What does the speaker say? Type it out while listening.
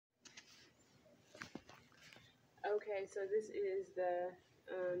Okay, so this is the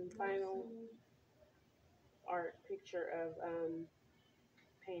final art picture of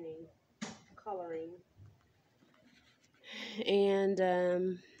painting, coloring. And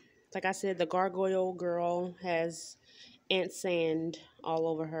like I said, the gargoyle girl has ant sand all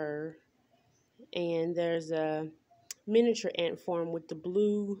over her. And there's a miniature ant farm with the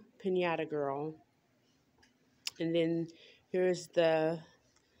blue pinata girl. And then here's the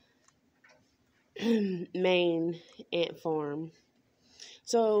main ant farm.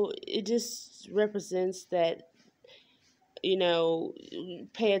 So it just represents that,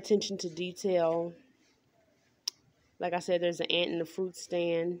 pay attention to detail. Like I said, there's an ant in the fruit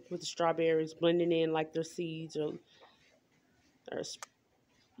stand with the strawberries blending in like their seeds or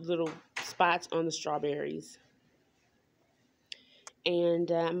little spots on the strawberries. And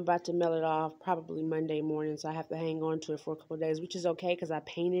I'm about to mail it off probably Monday morning, so I have to hang on to it for a couple of days, which is okay because I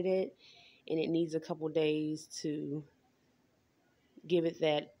painted it and it needs a couple of days to give it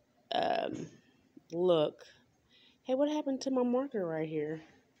that look. Hey, what happened to my marker right here?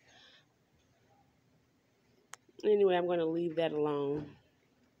 Anyway, I'm going to leave that alone.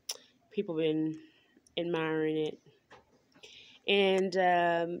 People been admiring it. And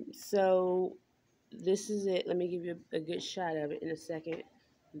so this is it. Let me give you a good shot of it in a second.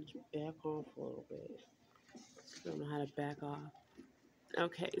 Back off a little bit. I don't know how to back off.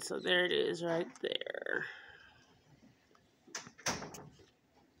 Okay, so there it is right there.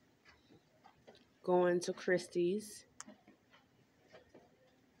 Going to Christie's.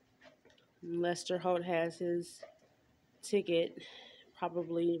 Lester Holt has his ticket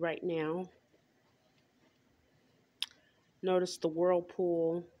probably right now. Notice the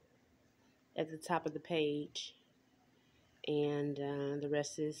whirlpool at the top of the page, and the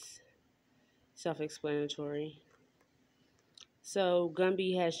rest is self-explanatory. So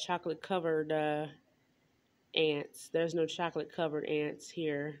Gumby has chocolate covered ants. There's no chocolate covered ants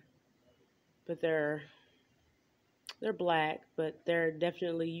here, but they're black, but they're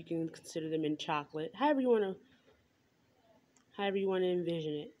definitely, you can consider them in chocolate. However you want to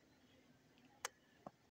envision it.